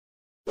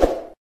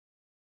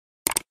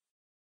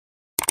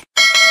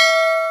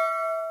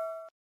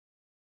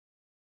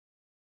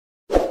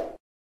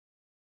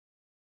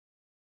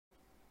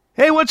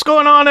Hey, what's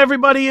going on,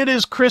 everybody? It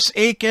is Chris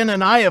Aiken,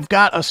 and I have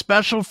got a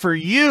special for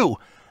you.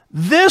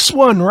 This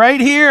one right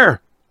here.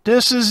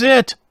 This is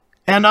it.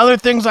 And other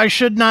things I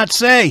should not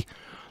say.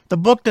 The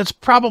book that's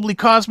probably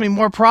caused me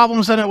more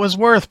problems than it was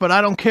worth, but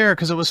I don't care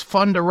because it was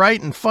fun to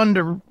write and fun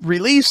to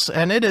release,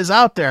 and it is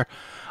out there.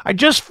 I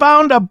just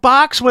found a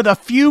box with a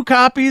few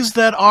copies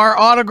that are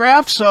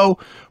autographed, so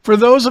for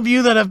those of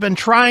you that have been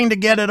trying to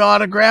get it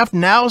autographed,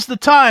 now's the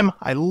time.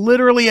 I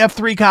literally have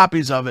 3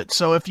 copies of it,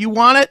 so if you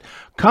want it,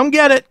 come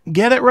get it.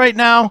 Get it right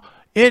now.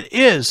 It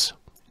is,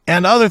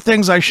 and other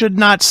things I should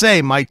not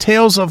say, my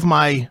tales of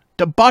my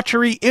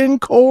debauchery in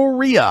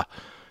Korea.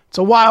 It's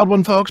a wild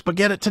one, folks, but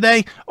get it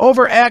today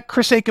over at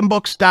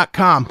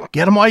chrisaikenbooks.com.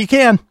 Get them while you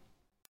can.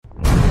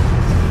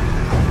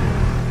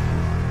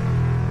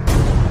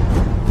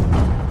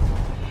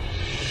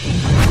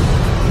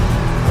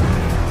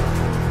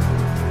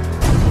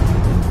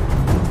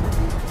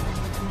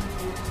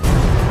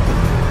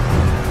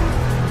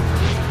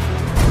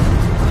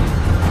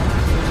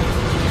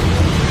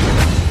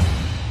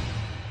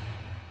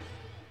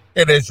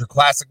 It is your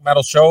Classic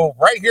Metal Show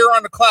right here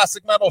on the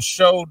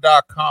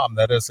ClassicMetalShow.com.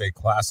 That is a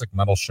Classic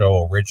Metal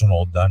Show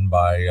original done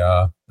by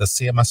the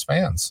CMS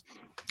fans.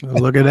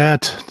 Look at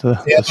that. The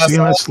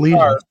CMS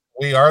Legion.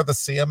 We are the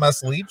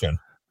CMS Legion.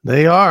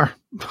 They are.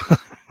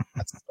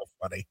 That's so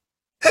funny.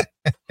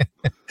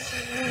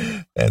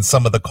 And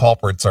some of the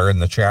culprits are in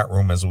the chat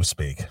room as we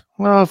speak.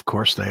 Well, of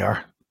course they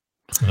are.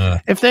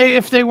 If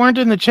they weren't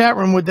in the chat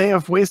room, would they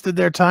have wasted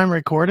their time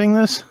recording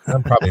this?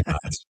 Probably not.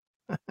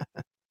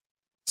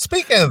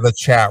 Speaking of the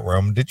chat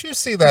room, did you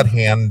see that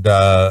hand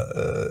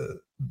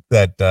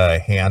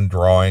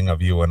drawing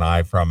of you and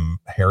I from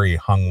Harry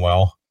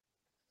Hungwell?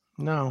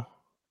 No.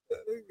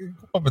 Go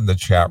up in the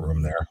chat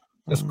room there.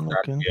 Just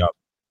crack me up.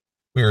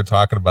 We were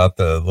talking about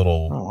the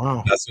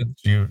little message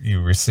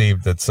you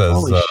received that says,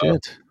 holy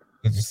shit.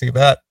 Did you see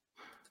that?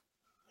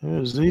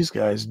 There's these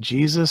guys,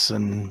 Jesus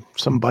and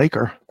some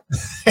biker.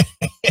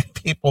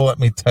 People, let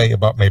me tell you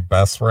about my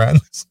best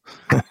friends.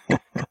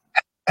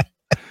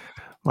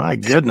 My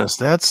goodness,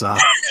 that's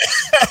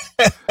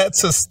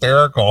that's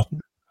hysterical.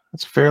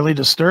 That's fairly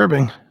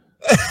disturbing.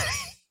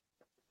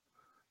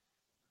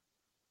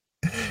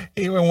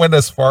 Even went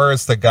as far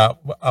as to got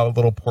a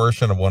little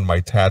portion of one of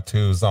my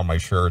tattoos on my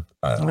shirt.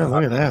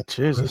 Look at that,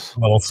 Jesus!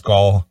 Little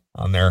skull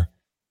on there.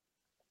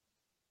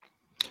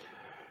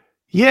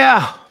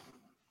 Yeah,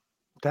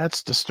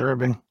 that's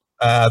disturbing.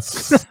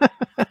 That's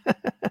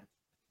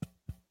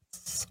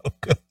so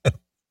good.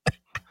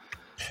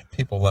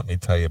 People, let me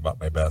tell you about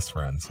my best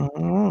friends. Oh,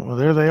 well,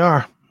 there they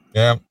are.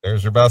 Yeah,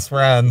 there's your best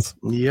friends.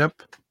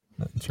 Yep.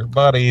 That's your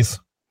buddies.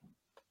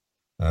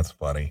 That's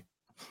funny.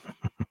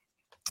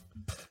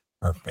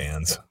 Our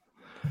fans.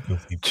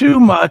 Goofy Too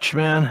much,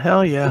 man.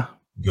 Hell yeah.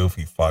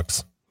 Goofy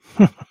fucks.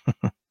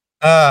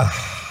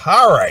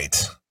 All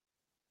right.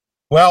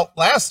 Well,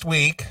 last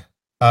week,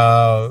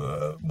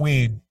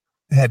 we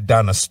had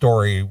done a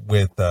story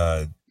with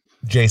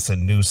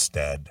Jason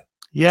Newsted.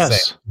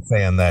 Yes.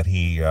 Saying that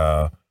he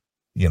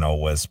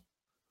was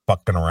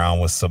fucking around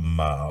with some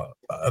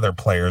other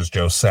players,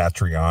 Joe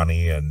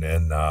Satriani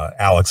and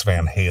Alex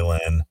Van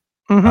Halen,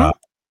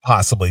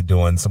 possibly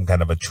doing some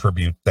kind of a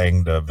tribute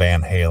thing to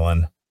Van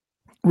Halen.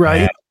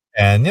 Right.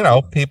 And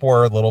people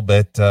were a little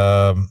bit,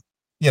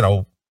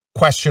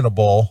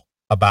 questionable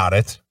about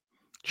it.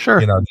 Sure.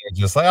 They're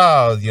just like,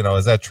 oh,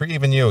 is that true?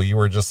 Even you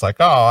were just like,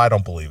 oh, I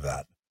don't believe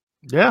that.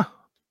 Yeah.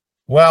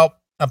 Well,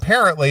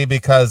 apparently,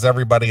 because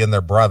everybody and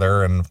their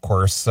brother, and of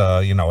course,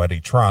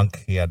 Eddie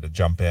Trunk, he had to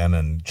jump in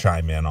and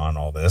chime in on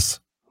all this.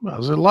 Well,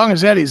 as long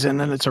as Eddie's in,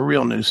 then it's a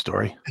real news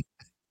story.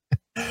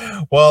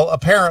 Well,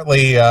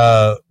 apparently,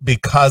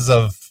 because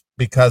of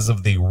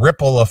the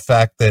ripple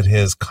effect that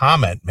his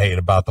comment made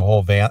about the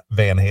whole Van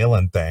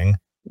Halen thing,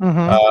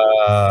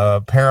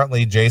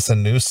 apparently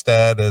Jason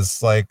Newsted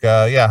is like,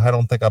 I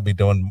don't think I'll be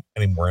doing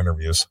any more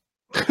interviews.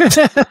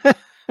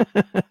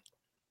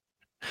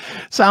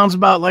 Sounds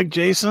about like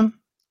Jason.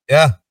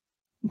 Yeah.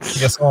 I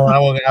guess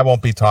I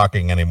won't be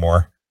talking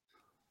anymore.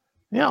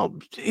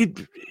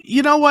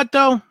 You know what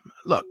though?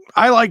 Look,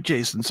 I like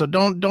Jason, so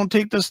don't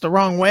take this the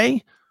wrong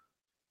way.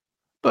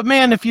 But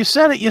man, if you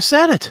said it, you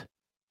said it.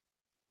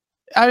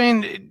 I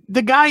mean,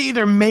 the guy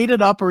either made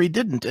it up or he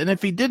didn't, and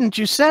if he didn't,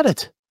 you said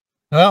it.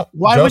 Well,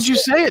 why would you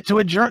say it to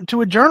a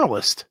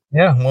journalist?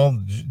 Yeah, well,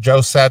 Joe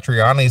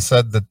Satriani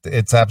said that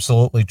it's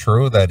absolutely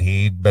true that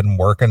he'd been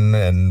working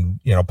and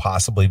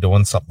possibly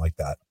doing something like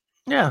that.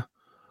 Yeah.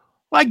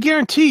 Well, I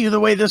guarantee you the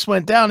way this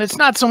went down, it's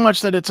not so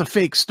much that it's a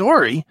fake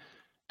story.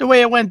 The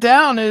way it went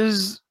down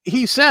is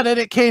he said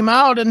it came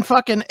out, and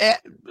fucking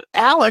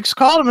Alex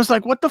called him. It's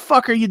like, what the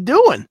fuck are you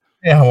doing?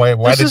 Yeah, why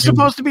this is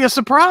supposed to be a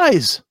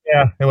surprise.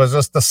 Yeah, it was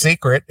just a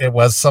secret. It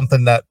was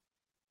something that,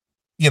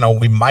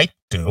 we might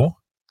do,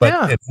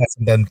 but it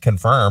hasn't been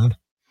confirmed.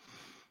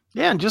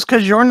 Yeah, and just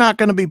because you're not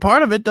going to be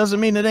part of it doesn't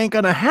mean it ain't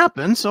going to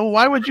happen. So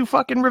why would you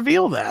fucking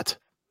reveal that?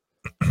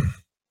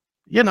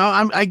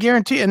 I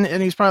guarantee. And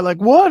he's probably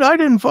like, what?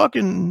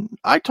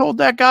 I told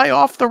that guy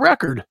off the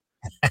record.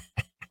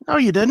 No,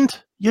 you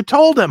didn't. You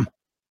told him.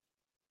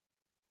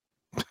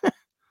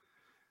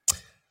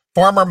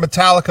 Former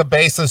Metallica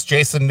bassist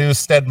Jason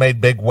Newsted made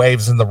big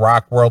waves in the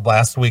rock world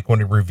last week when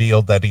he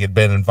revealed that he had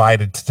been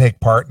invited to take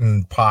part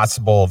in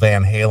possible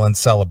Van Halen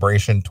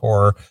celebration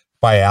tour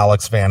by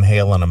Alex Van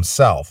Halen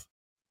himself.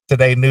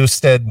 Today,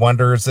 Newsted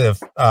wonders if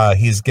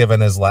he's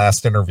given his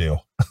last interview.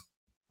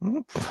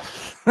 The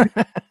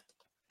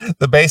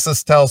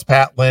bassist tells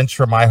Pat Lynch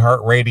from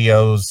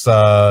iHeartRadio's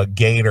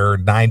Gator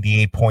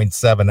 98.7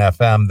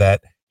 FM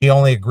that he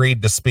only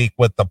agreed to speak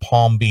with the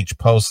Palm Beach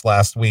Post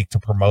last week to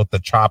promote the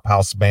Chop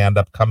House Band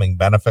upcoming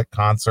benefit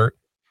concert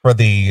for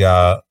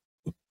the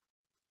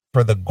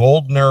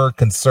Goldner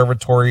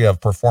Conservatory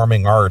of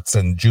Performing Arts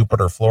in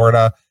Jupiter,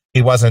 Florida.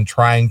 He wasn't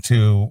trying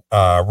to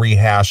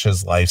rehash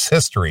his life's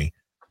history.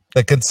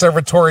 The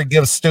conservatory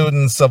gives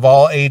students of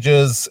all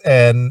ages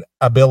and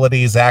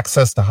abilities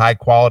access to high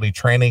quality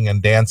training in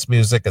dance,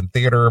 music, and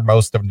theater.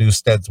 Most of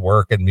Newsted's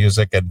work in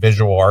music and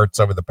visual arts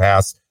over the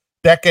past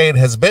decade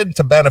has been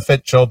to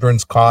benefit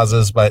children's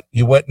causes, but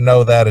you wouldn't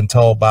know that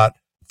until about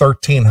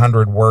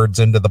 1,300 words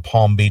into the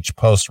Palm Beach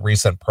Post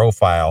recent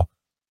profile.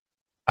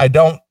 I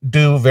don't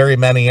do very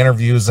many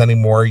interviews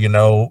anymore, you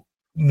know,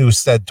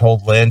 Newsted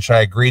told Lynch.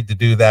 I agreed to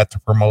do that to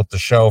promote the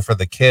show for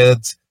the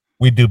kids.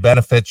 We do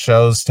benefit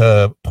shows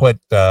to put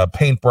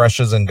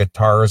paintbrushes and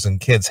guitars in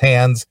kids'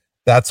 hands.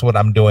 That's what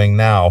I'm doing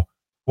now.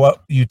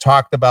 What you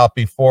talked about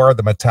before,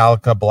 the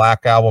Metallica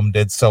Black Album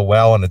did so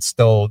well, and it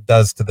still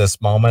does to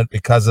this moment.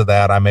 Because of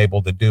that, I'm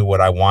able to do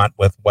what I want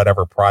with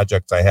whatever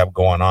projects I have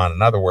going on.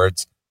 In other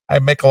words, I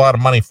make a lot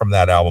of money from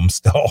that album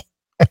still.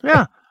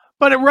 Yeah,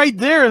 but right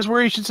there is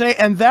where you should say,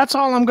 and that's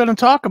all I'm going to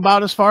talk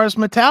about as far as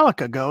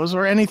Metallica goes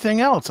or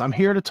anything else. I'm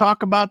here to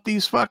talk about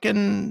these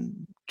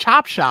fucking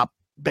Chop Shop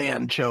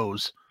band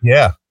shows.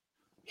 Yeah.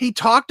 He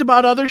talked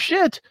about other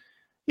shit.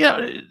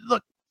 Yeah,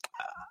 look,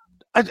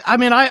 I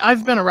mean,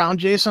 I've been around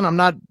Jason. I'm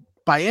not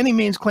by any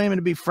means claiming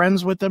to be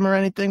friends with him or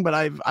anything, but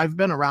I've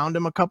been around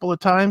him a couple of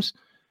times,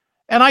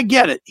 and I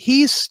get it.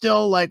 He's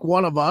still like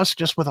one of us,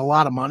 just with a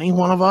lot of money,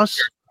 one of us.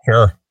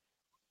 Sure.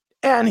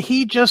 And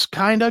he just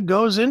kind of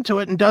goes into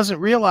it and doesn't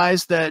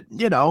realize that,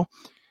 you know,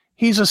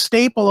 he's a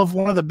staple of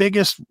one of the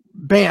biggest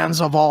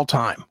bands of all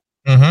time.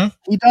 Mm-hmm.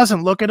 He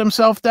doesn't look at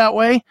himself that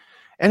way.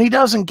 And he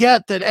doesn't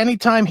get that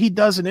anytime he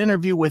does an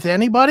interview with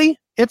anybody,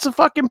 it's a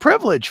fucking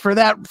privilege for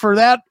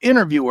that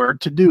interviewer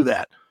to do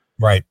that.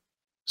 Right.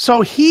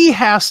 So he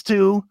has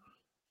to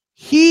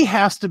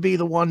be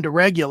the one to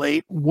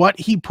regulate what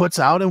he puts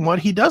out and what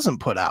he doesn't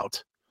put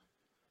out.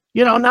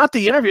 You know, not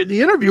the interviewer.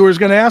 The interviewer is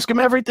going to ask him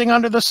everything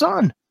under the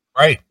sun.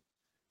 Right.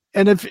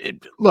 And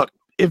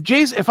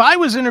if I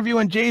was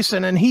interviewing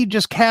Jason and he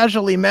just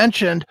casually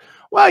mentioned,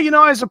 well, you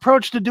know, I was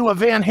approached to do a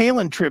Van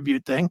Halen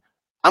tribute thing,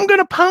 I'm going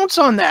to pounce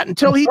on that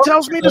until he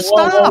tells me to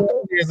stop.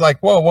 He's like,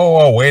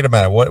 whoa, wait a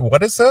minute.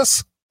 What is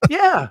this?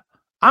 Yeah.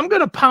 I'm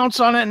going to pounce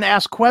on it and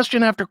ask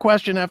question after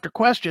question after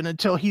question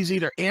until he's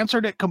either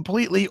answered it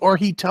completely or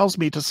he tells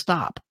me to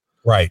stop.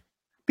 Right.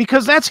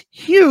 Because that's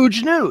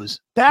huge news.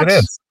 That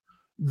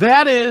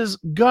is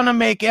going to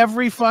make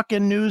every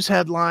fucking news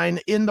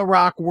headline in the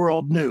rock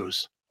world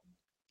news.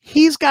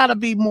 He's got to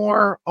be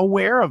more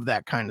aware of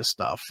that kind of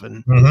stuff.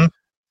 And,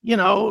 you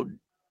know,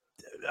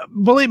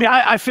 believe me,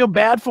 I feel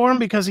bad for him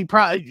because he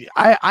probably,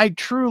 I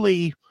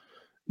truly,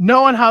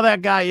 knowing how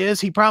that guy is,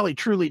 he probably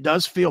truly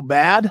does feel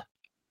bad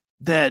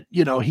that,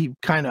 you know, he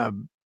kind of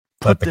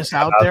put this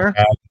out there.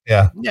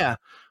 Yeah.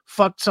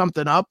 Fucked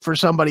something up for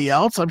somebody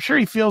else. I'm sure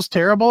he feels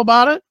terrible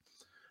about it,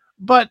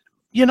 but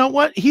you know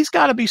what? He's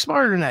got to be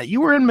smarter than that. You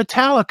were in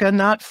Metallica,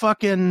 not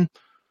fucking,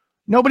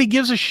 nobody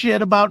gives a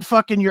shit about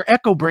fucking your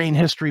Echo Brain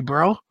history,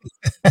 bro.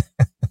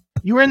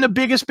 You were in the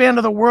biggest band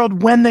of the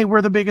world when they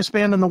were the biggest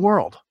band in the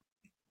world.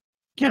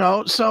 You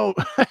know, so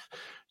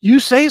you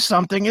say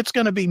something, it's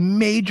going to be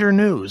major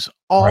news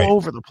all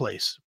over the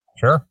place.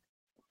 Sure.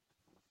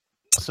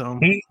 So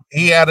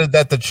he added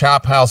that the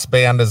Chop House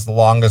Band is the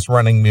longest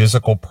running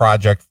musical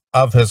project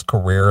of his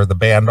career. The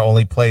band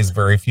only plays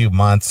very few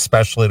months,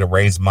 especially to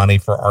raise money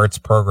for arts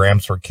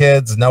programs for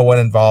kids. No one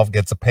involved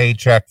gets a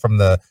paycheck from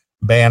the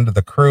band or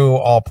the crew.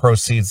 All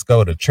proceeds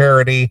go to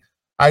charity.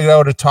 I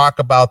go to talk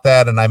about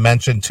that, and I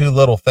mentioned two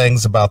little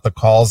things about the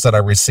calls that I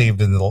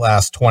received in the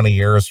last 20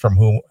 years from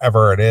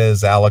whoever it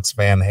is, Alex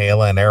Van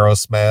Halen,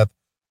 Aerosmith,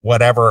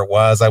 whatever it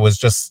was. I was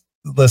just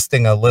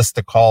listing a list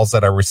of calls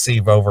that I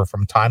receive over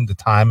from time to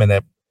time, and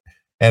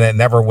it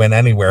never went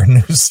anywhere.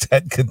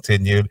 Newsted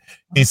continued.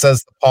 He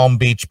says the Palm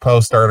Beach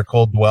Post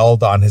article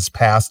dwelled on his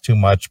past too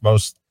much,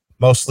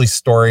 mostly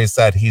stories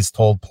that he's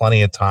told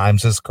plenty of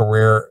times. His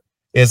career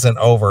isn't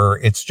over.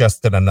 It's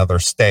just at another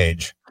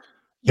stage.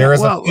 Yeah,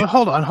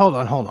 hold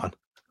on.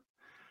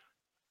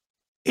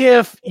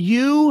 If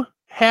you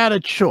had a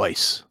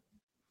choice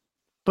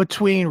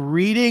between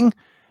reading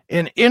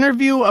an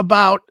interview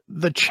about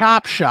the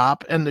Chop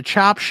Shop and the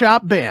Chop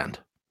Shop Band,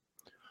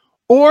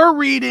 or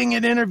reading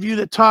an interview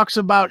that talks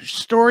about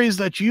stories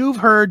that you've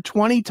heard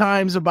 20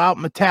 times about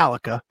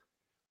Metallica,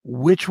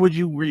 which would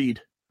you read?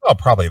 Well,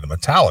 probably the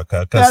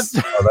Metallica, because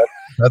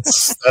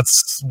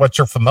that's what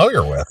you're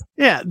familiar with.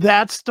 Yeah,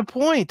 that's the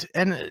point.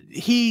 And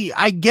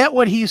I get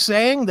what he's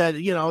saying, that,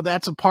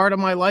 that's a part of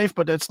my life,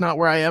 but that's not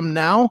where I am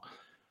now.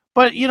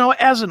 But,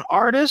 as an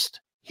artist,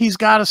 he's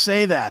got to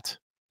say that.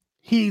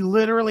 He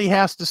literally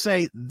has to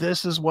say,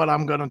 this is what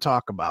I'm going to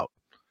talk about.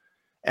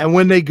 And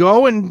when they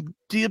go and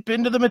dip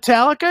into the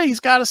Metallica, he's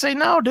got to say,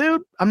 no,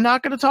 dude, I'm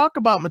not going to talk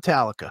about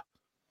Metallica.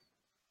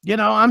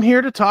 I'm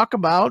here to talk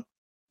about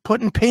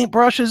putting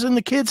paintbrushes in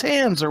the kids'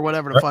 hands, or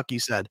whatever the fuck he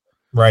said.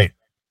 Right.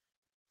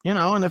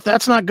 And if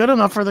that's not good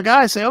enough for the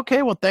guy, say,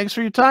 okay, well, thanks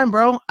for your time,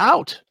 bro.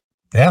 Out.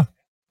 Yeah.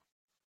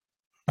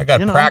 I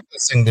got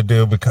practicing to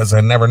do, because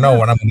I never know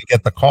when I'm going to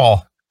get the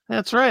call.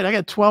 That's right. I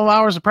got 12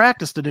 hours of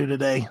practice to do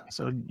today.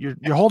 So you're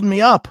holding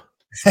me up.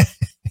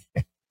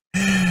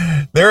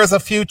 There is a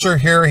future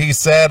here, he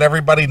said.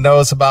 Everybody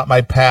knows about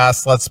my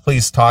past. Let's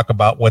please talk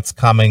about what's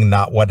coming,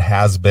 not what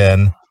has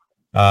been.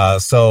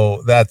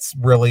 So that's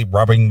really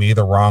rubbing me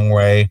the wrong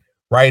way.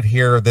 Right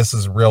here, this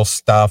is real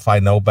stuff. I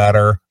know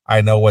better.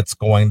 I know what's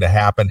going to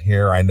happen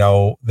here. I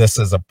know this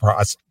is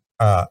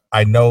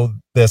I know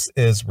this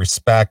is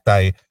respect.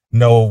 I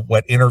know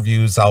what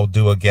interviews I'll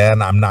do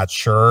again. I'm not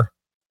sure.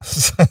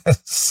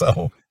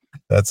 So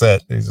that's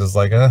it. He's just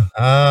like,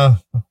 I'm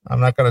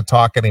not going to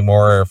talk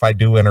anymore. If I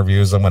do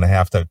interviews, I'm going to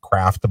have to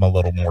craft them a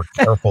little more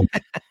careful.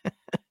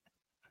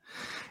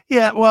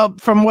 Yeah, well,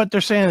 from what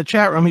they're saying in the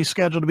chat room, he's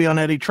scheduled to be on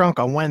Eddie Trunk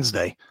on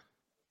Wednesday.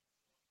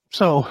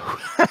 So,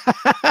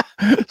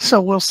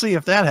 so we'll see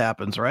if that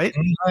happens, right?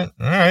 All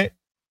right.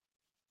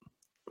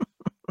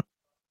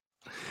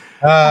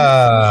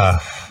 I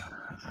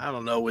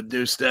don't know with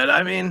Newstead.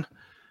 I mean,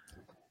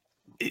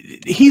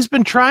 he's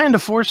been trying to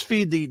force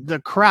feed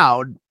the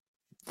crowd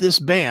this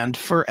band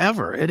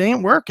forever. It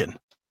ain't working.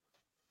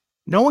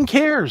 No one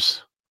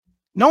cares.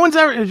 No one's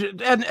ever,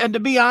 and to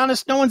be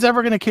honest, no one's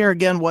ever going to care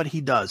again what he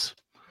does.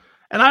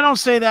 And I don't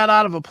say that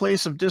out of a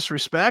place of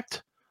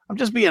disrespect. I'm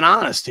just being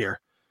honest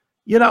here.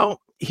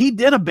 He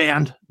did a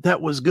band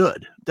that was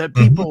good, that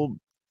people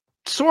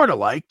sort of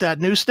liked, that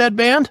Newstead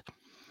band.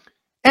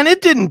 And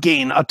it didn't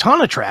gain a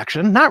ton of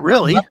traction. Not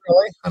really. Not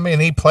really. I mean,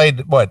 he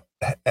played, what,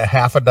 a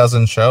half a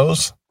dozen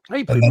shows?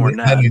 He played more than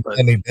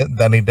that.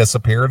 Then he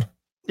disappeared.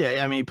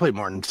 Yeah, I mean, he played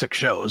more than 6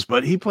 shows,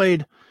 but he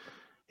played,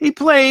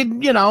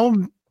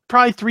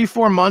 probably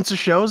 3-4 months of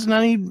shows. And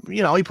then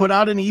he put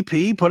out an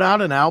EP, put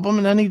out an album,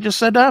 and then he just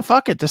said,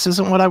 fuck it. This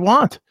isn't what I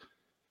want.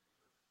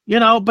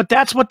 But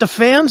that's what the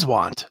fans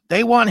want.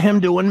 They want him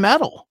doing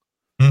metal.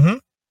 Mm-hmm.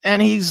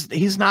 And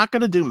he's not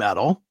going to do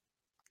metal.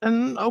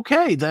 And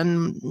okay,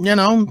 then,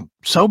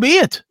 so be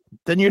it.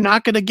 Then you're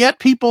not going to get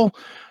people.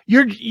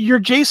 You're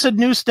Jason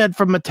Newsted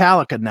from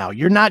Metallica now.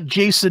 You're not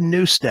Jason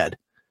Newsted.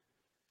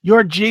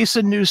 You're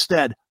Jason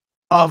Newsted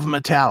of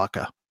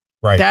Metallica.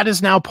 Right. That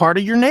is now part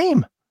of your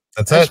name.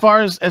 That's as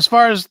far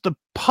as the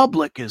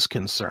public is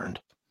concerned.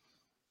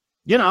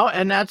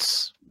 And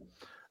that's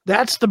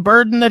the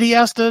burden that he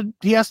has to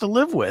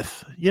live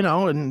with,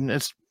 and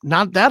it's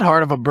not that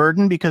hard of a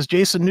burden, because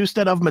Jason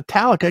Newsted of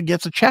Metallica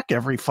gets a check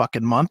every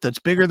fucking month that's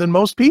bigger than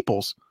most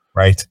people's.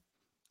 Right.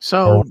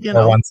 So,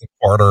 or once a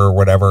quarter or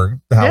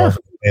whatever, however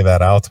you pay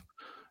that out.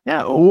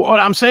 Yeah. What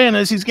I'm saying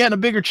is he's getting a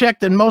bigger check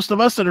than most of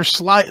us that are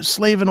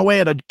slaving away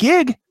at a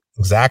gig.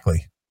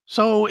 Exactly.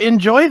 So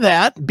enjoy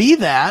that, be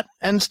that,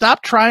 and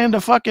stop trying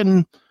to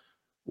fucking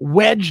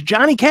wedge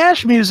Johnny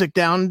Cash music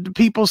down to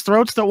people's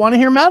throats that want to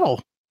hear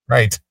metal.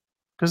 Right.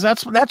 Because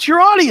that's your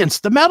audience,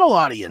 the metal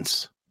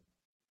audience.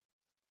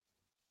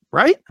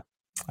 Right?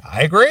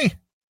 I agree.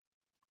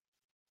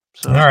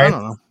 So, all right. I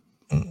don't know.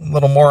 A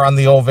little more on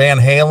the old Van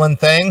Halen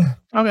thing.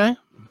 Okay.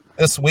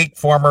 This week,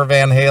 former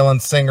Van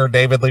Halen singer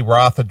David Lee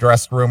Roth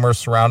addressed rumors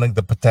surrounding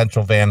the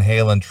potential Van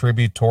Halen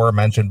tribute tour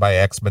mentioned by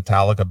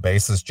ex-Metallica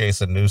bassist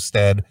Jason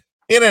Newsted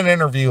in an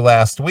interview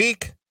last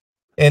week.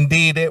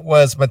 Indeed, it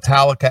was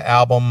Metallica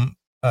album.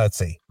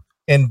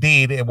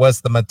 Indeed, it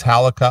was the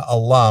Metallica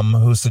alum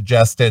who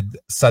suggested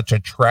such a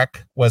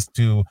trek was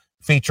to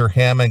feature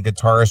him and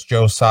guitarist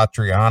Joe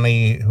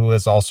Satriani, who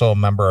is also a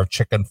member of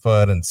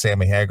Chickenfoot, and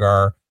Sammy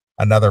Hagar,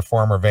 another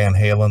former Van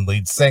Halen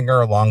lead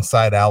singer,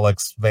 alongside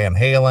Alex Van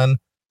Halen,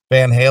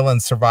 Van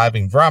Halen's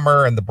surviving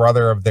drummer, and the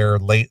brother of their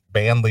late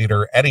band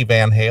leader, Eddie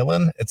Van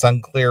Halen. It's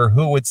unclear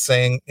who would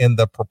sing in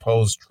the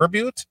proposed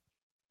tribute.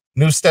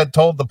 Newsted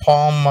told the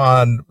Palm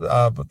on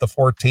the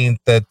 14th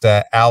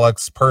that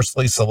Alex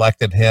personally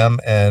selected him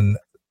and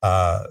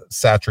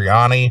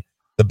Satriani.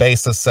 The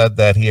bassist said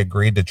that he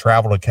agreed to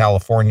travel to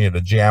California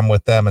to jam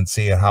with them and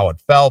see how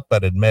it felt,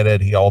 but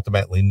admitted he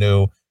ultimately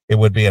knew it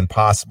would be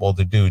impossible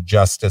to do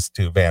justice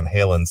to Van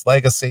Halen's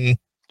legacy.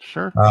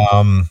 Sure.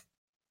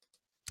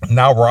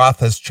 Now Roth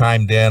has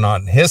chimed in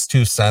on his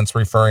 2 cents,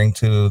 referring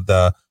to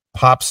the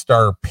pop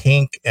star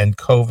Pink and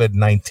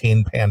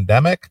COVID-19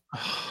 pandemic.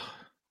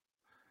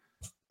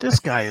 This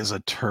guy is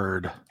a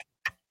turd.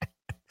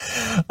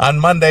 On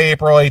Monday,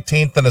 April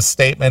 18th, in a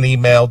statement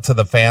emailed to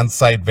the fan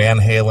site Van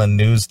Halen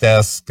news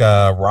desk,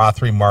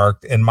 Roth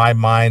remarked, "In my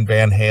mind,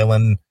 Van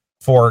Halen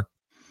for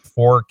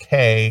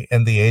 4K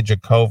in the age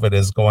of COVID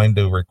is going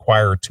to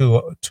require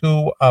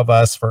two of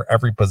us for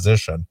every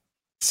position.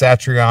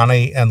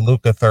 Satriani and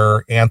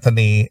Lukather,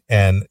 Anthony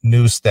and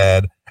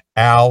Newstead,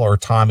 Al or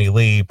Tommy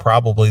Lee.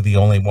 Probably the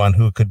only one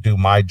who could do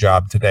my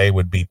job today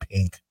would be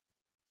Pink.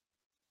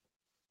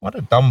 What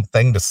a dumb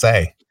thing to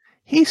say.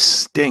 He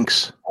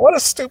stinks. What a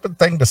stupid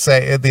thing to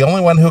say. The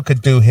only one who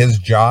could do his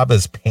job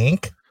is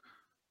Pink.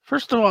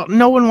 First of all,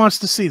 no one wants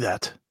to see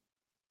that.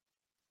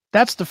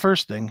 That's the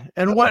first thing.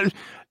 And what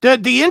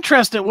the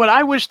interest in what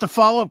I wish the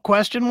follow-up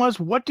question was,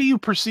 what do you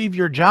perceive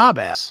your job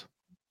as?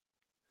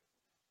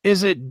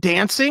 Is it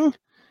dancing?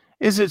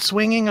 Is it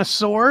swinging a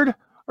sword?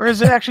 Or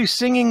is it actually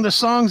singing the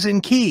songs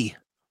in key?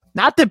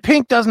 Not that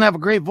Pink doesn't have a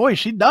great voice.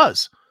 She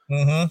does.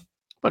 Mm-hmm.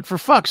 But for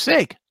fuck's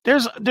sake,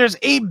 there's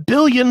 8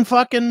 billion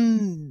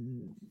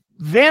fucking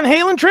Van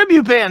Halen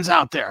tribute bands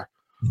out there.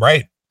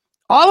 Right.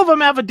 All of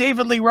them have a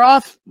David Lee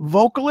Roth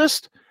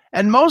vocalist,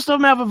 and most of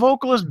them have a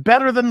vocalist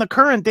better than the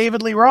current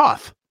David Lee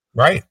Roth.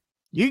 Right.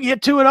 You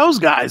get 2 of those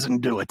guys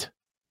and do it.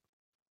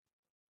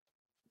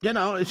 You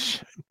know,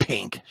 it's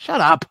Pink.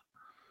 Shut up.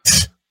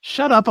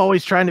 Shut up,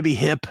 always trying to be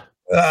hip.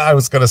 I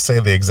was going to say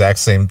the exact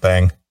same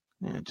thing.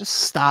 Yeah, just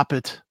stop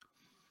it.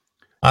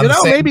 You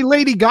know, maybe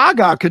Lady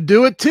Gaga could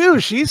do it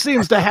too. She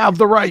seems to have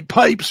the right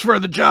pipes for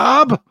the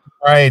job.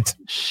 Right.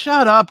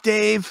 Shut up,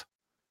 Dave.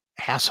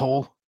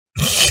 Asshole.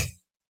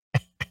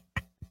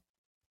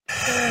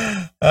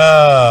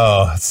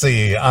 Oh, let's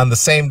see. On the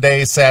same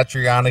day,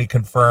 Satriani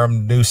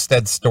confirmed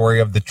Newstead's story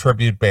of the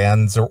tribute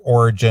band's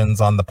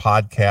origins on the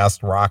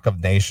podcast Rock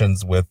of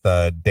Nations with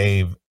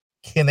Dave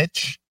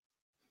Kinchin,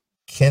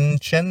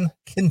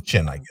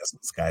 I guess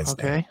this guy's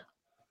name.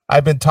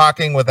 I've been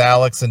talking with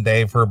Alex and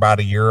Dave for about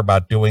a year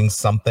about doing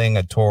something,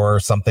 a tour,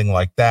 something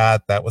like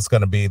that. That was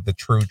going to be the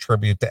true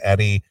tribute to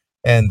Eddie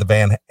and the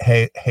Van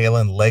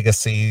Halen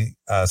legacy,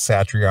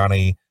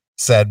 Satriani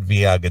said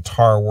via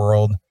Guitar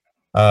World.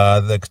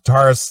 The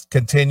guitarist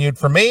continued,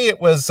 for me, it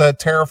was a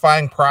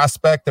terrifying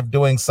prospect of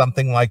doing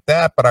something like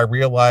that, but I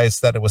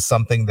realized that it was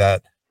something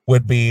that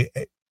would be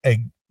a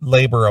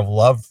labor of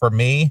love for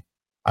me.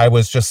 I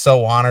was just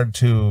so honored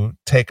to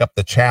take up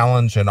the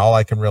challenge, and all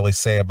I can really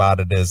say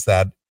about it is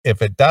that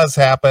if it does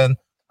happen,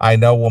 I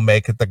know we'll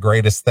make it the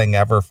greatest thing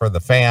ever for the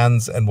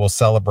fans, and we'll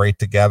celebrate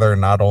together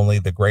not only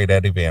the great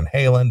Eddie Van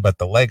Halen, but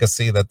the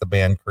legacy that the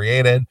band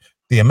created,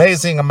 the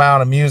amazing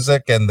amount of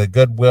music and the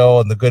goodwill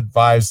and the good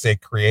vibes they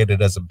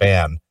created as a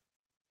band.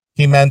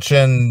 He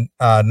mentioned,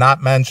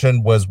 not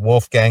mentioned was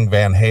Wolfgang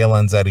Van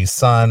Halen's Eddie's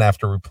son.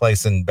 After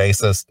replacing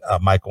bassist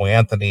Michael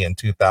Anthony in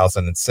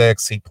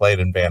 2006, he played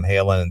in Van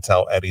Halen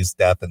until Eddie's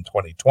death in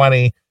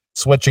 2020.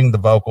 Switching the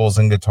vocals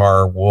and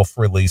guitar, Wolf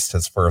released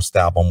his first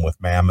album with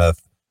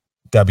Mammoth,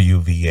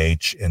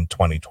 WVH, in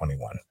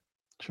 2021.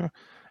 Sure.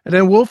 And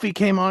then Wolfie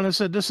came on and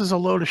said, this is a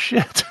load of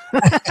shit.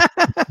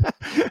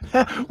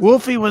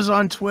 Wolfie was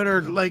on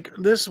Twitter like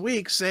this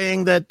week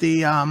saying that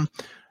the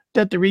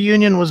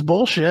reunion was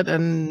bullshit,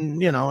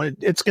 and you know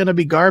it's going to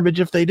be garbage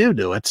if they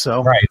do it.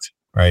 So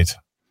right.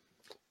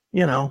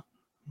 You know,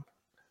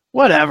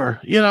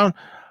 whatever. You know,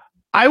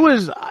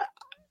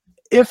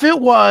 if it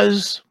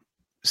was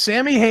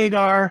Sammy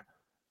Hagar,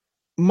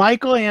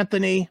 Michael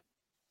Anthony,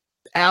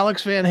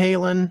 Alex Van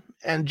Halen,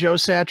 and Joe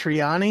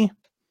Satriani,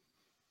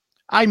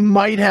 I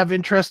might have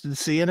interest in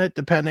seeing it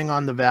depending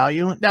on the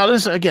value. Now,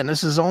 this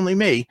is only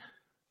me.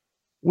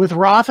 With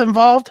Roth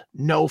involved,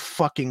 no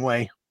fucking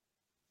way.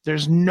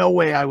 There's no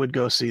way I would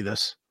go see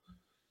this.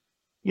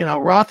 You know,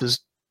 Roth is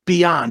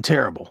beyond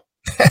terrible.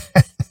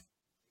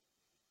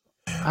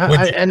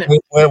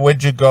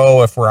 Would you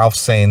go if Ralph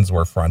Saenz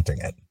were fronting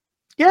it?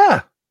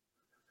 Yeah.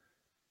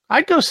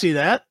 I'd go see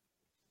that.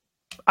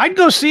 I'd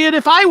go see it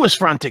if I was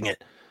fronting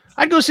it.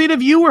 I'd go see it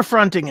if you were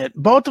fronting it.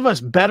 Both of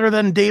us better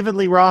than David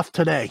Lee Roth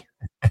today.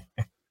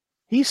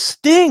 He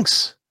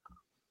stinks.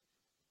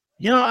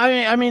 You know,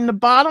 I mean, the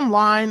bottom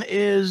line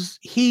is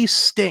he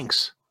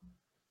stinks.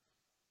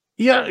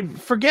 Yeah,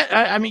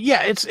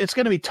 it's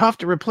going to be tough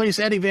to replace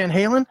Eddie Van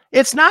Halen.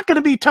 It's not going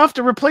to be tough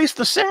to replace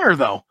the singer,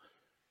 though.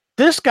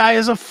 This guy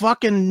is a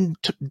fucking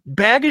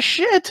bag of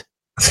shit.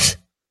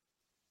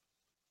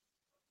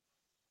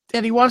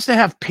 And he wants to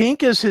have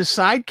Pink as his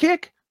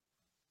sidekick?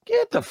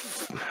 Get the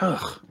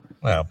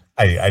Well,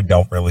 I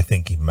don't really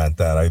think he meant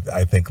that.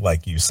 I think,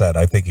 like you said,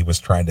 I think he was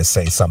trying to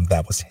say something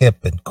that was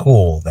hip and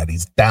cool, that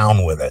he's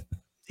down with it.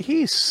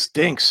 He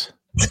stinks.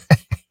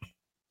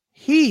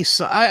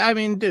 I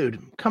mean,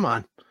 dude, come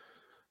on.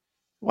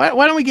 Why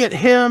don't we get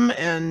him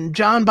and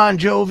John Bon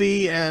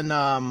Jovi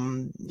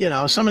and, you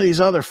know, some of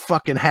these other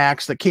fucking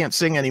hacks that can't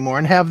sing anymore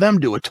and have them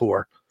do a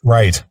tour?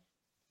 Right.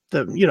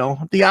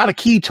 The Out of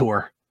Key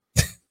tour.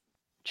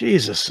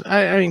 Jesus.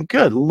 I mean,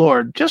 good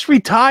Lord. Just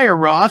retire,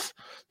 Roth.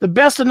 The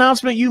best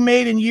announcement you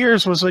made in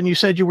years was when you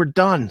said you were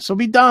done. So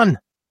be done.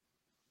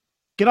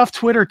 Get off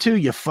Twitter too,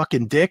 you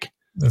fucking dick.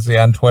 Is he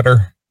on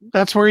Twitter?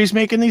 That's where he's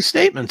making these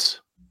statements.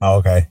 Oh,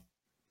 okay.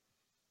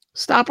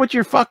 Stop with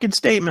your fucking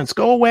statements.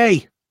 Go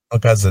away.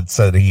 Because it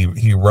said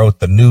he wrote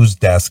the news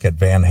desk at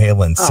Van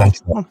Halen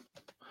Central.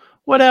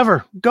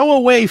 Whatever. Go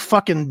away,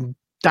 fucking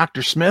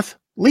Dr. Smith.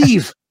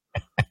 Leave.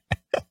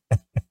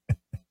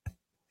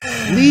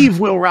 Leave,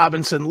 Will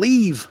Robinson.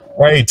 Leave.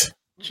 Right.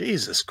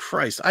 Jesus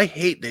Christ. I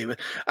hate David.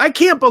 I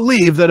can't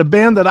believe that a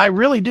band that I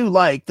really do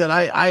like, that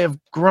I have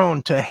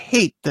grown to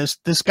hate this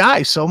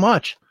guy so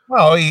much.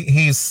 Well,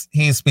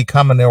 he's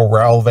become an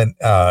irrelevant,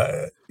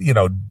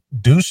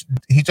 douche.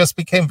 He just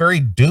became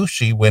very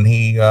douchey when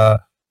he,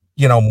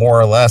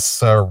 more or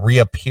less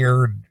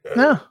reappeared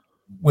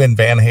when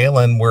Van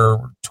Halen were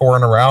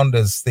touring around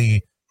as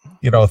the,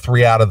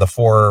 3 out of the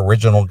 4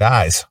 original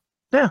guys.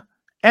 Yeah.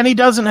 And he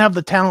doesn't have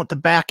the talent to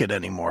back it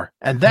anymore.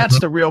 And that's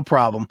the real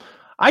problem.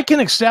 I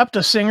can accept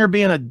a singer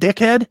being a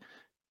dickhead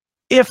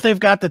if they've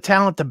got the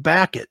talent to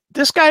back it.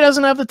 This guy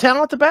doesn't have the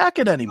talent to back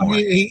it anymore.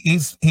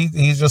 He's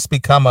just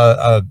become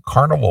a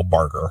carnival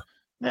barker.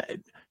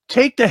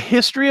 Take the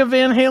history of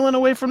Van Halen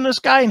away from this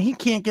guy, and he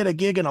can't get a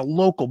gig in a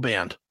local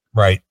band.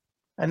 Right.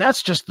 And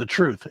that's just the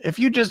truth. If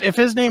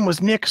his name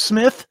was Nick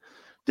Smith,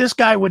 this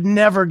guy would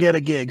never get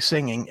a gig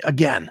singing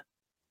again.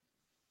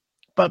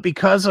 But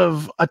because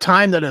of a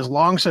time that has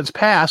long since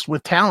passed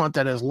with talent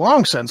that has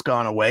long since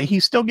gone away, he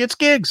still gets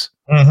gigs.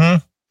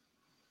 Mm-hmm.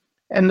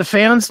 And the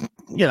fans,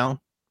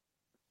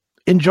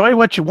 enjoy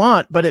what you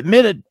want, but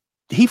admit it,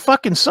 he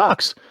fucking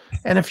sucks.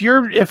 And if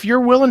you're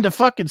willing to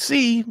fucking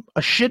see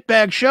a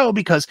shitbag show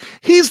because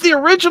he's the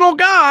original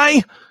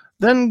guy,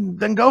 then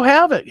go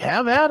have it.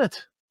 Have at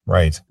it.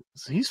 Right.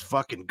 He's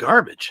fucking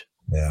garbage.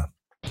 Yeah.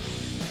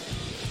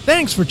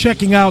 Thanks for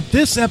checking out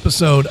this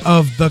episode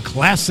of The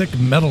Classic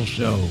Metal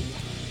Show.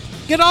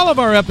 Get all of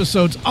our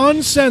episodes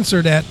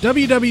uncensored at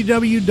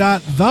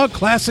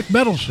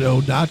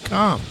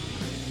www.theclassicmetalshow.com.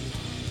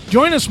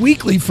 Join us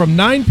weekly from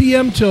 9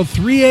 p.m. till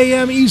 3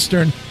 a.m.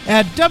 Eastern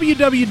at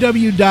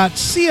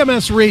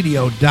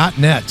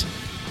www.cmsradio.net.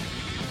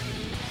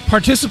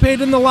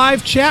 Participate in the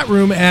live chat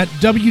room at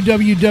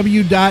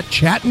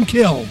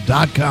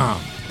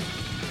www.chatandkill.com.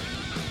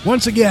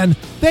 Once again,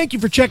 thank you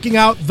for checking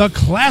out The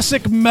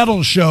Classic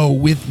Metal Show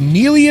with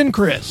Neely and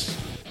Chris.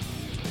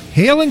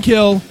 Hail and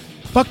kill,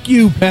 fuck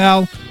you,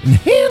 pal, and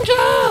hand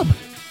job.